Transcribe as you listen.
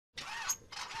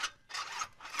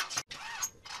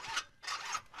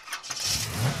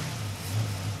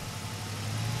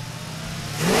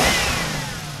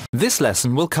This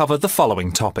lesson will cover the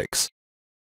following topics.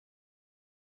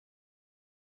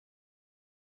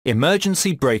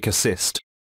 Emergency brake assist.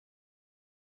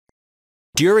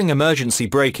 During emergency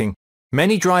braking,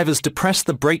 many drivers depress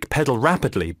the brake pedal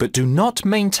rapidly but do not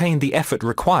maintain the effort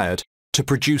required to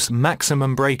produce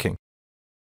maximum braking.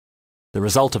 The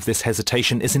result of this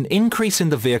hesitation is an increase in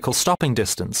the vehicle stopping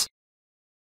distance.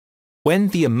 When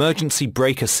the emergency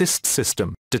brake assist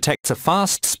system detects a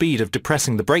fast speed of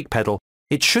depressing the brake pedal,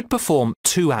 it should perform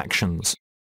two actions.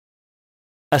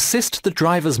 Assist the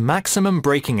driver's maximum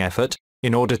braking effort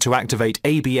in order to activate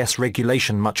ABS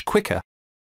regulation much quicker,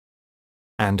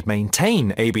 and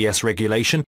maintain ABS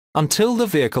regulation until the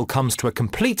vehicle comes to a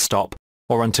complete stop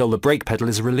or until the brake pedal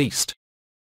is released.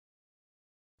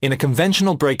 In a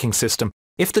conventional braking system,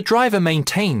 if the driver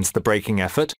maintains the braking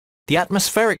effort, the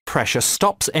atmospheric pressure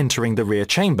stops entering the rear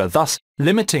chamber, thus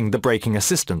limiting the braking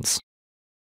assistance.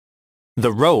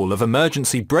 The role of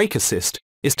emergency brake assist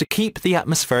is to keep the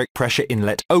atmospheric pressure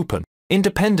inlet open,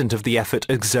 independent of the effort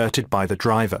exerted by the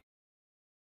driver.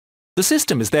 The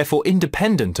system is therefore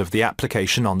independent of the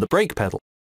application on the brake pedal.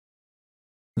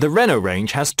 The Renault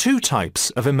range has two types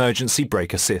of emergency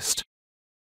brake assist: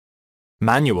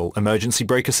 manual emergency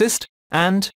brake assist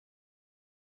and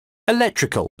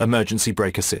electrical emergency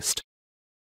brake assist.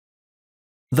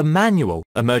 The manual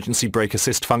emergency brake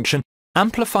assist function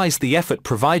amplifies the effort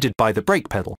provided by the brake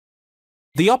pedal.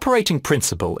 The operating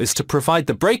principle is to provide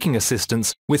the braking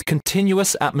assistance with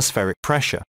continuous atmospheric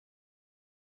pressure.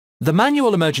 The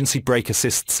manual emergency brake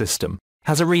assist system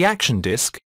has a reaction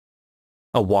disc,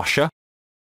 a washer,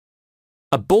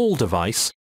 a ball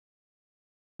device,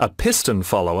 a piston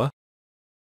follower,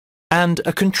 and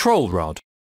a control rod.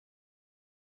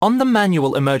 On the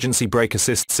manual emergency brake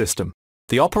assist system,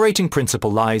 the operating principle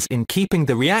lies in keeping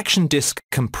the reaction disc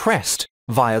compressed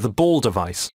via the ball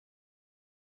device.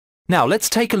 Now let's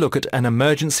take a look at an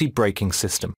emergency braking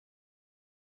system.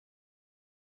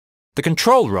 The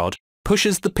control rod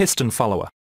pushes the piston follower.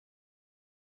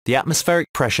 The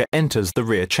atmospheric pressure enters the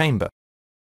rear chamber.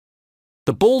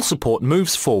 The ball support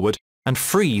moves forward and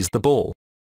frees the ball.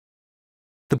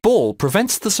 The ball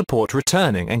prevents the support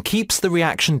returning and keeps the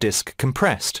reaction disc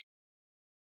compressed.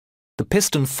 The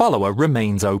piston follower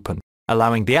remains open,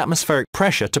 allowing the atmospheric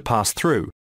pressure to pass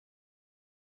through.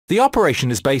 The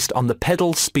operation is based on the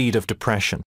pedal speed of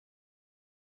depression.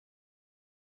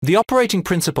 The operating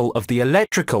principle of the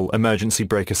electrical emergency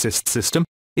brake assist system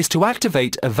is to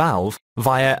activate a valve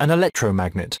via an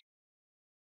electromagnet.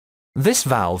 This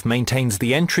valve maintains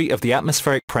the entry of the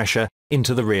atmospheric pressure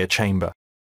into the rear chamber.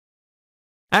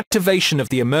 Activation of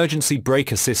the emergency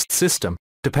brake assist system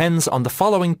depends on the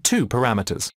following two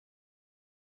parameters: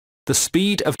 the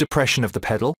speed of depression of the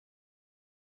pedal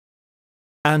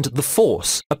and the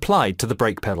force applied to the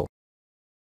brake pedal.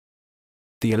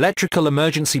 The electrical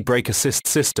emergency brake assist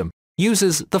system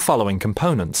uses the following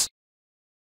components: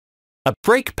 a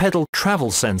brake pedal travel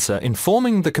sensor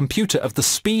informing the computer of the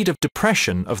speed of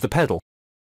depression of the pedal,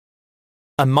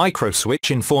 a micro switch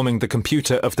informing the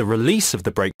computer of the release of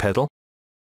the brake pedal,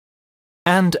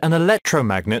 and an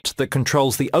electromagnet that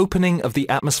controls the opening of the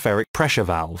atmospheric pressure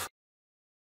valve.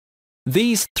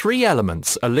 These three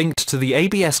elements are linked to the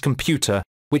ABS computer,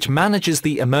 which manages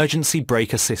the emergency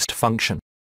brake assist function.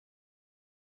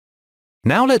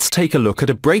 Now let's take a look at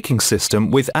a braking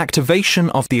system with activation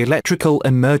of the electrical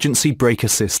emergency brake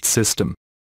assist system.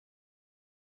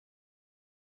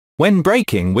 When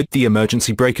braking with the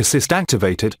emergency brake assist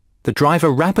activated, the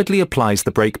driver rapidly applies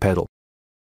the brake pedal.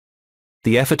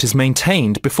 The effort is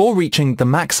maintained before reaching the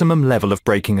maximum level of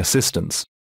braking assistance.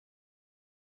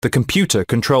 The computer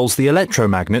controls the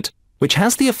electromagnet, which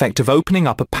has the effect of opening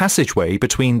up a passageway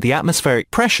between the atmospheric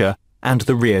pressure and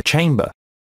the rear chamber.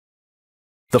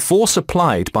 The force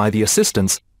applied by the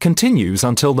assistance continues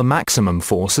until the maximum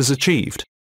force is achieved.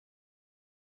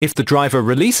 If the driver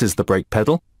releases the brake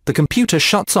pedal, the computer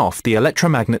shuts off the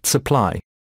electromagnet supply.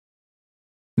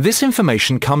 This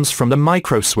information comes from the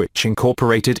micro switch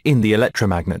incorporated in the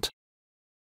electromagnet.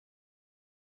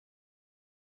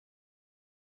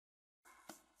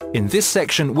 In this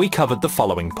section, we covered the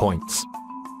following points.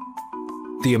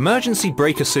 The emergency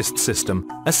brake assist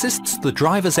system assists the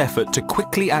driver's effort to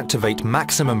quickly activate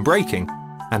maximum braking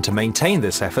and to maintain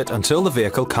this effort until the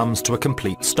vehicle comes to a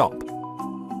complete stop.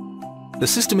 The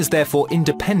system is therefore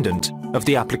independent of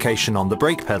the application on the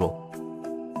brake pedal.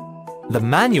 The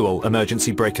manual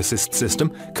emergency brake assist system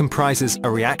comprises a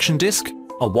reaction disc,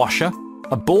 a washer,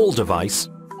 a ball device,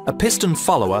 a piston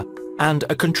follower, and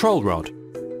a control rod.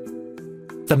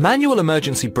 The manual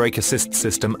emergency brake assist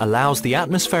system allows the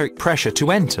atmospheric pressure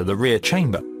to enter the rear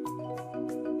chamber.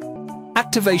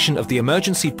 Activation of the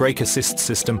emergency brake assist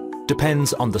system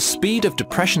depends on the speed of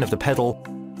depression of the pedal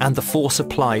and the force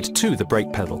applied to the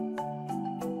brake pedal.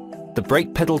 The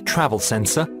brake pedal travel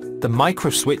sensor, the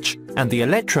microswitch and the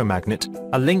electromagnet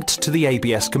are linked to the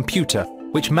ABS computer,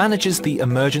 which manages the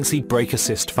emergency brake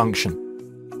assist function.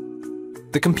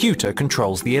 The computer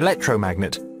controls the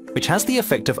electromagnet, which has the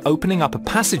effect of opening up a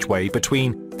passageway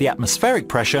between the atmospheric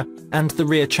pressure and the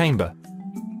rear chamber.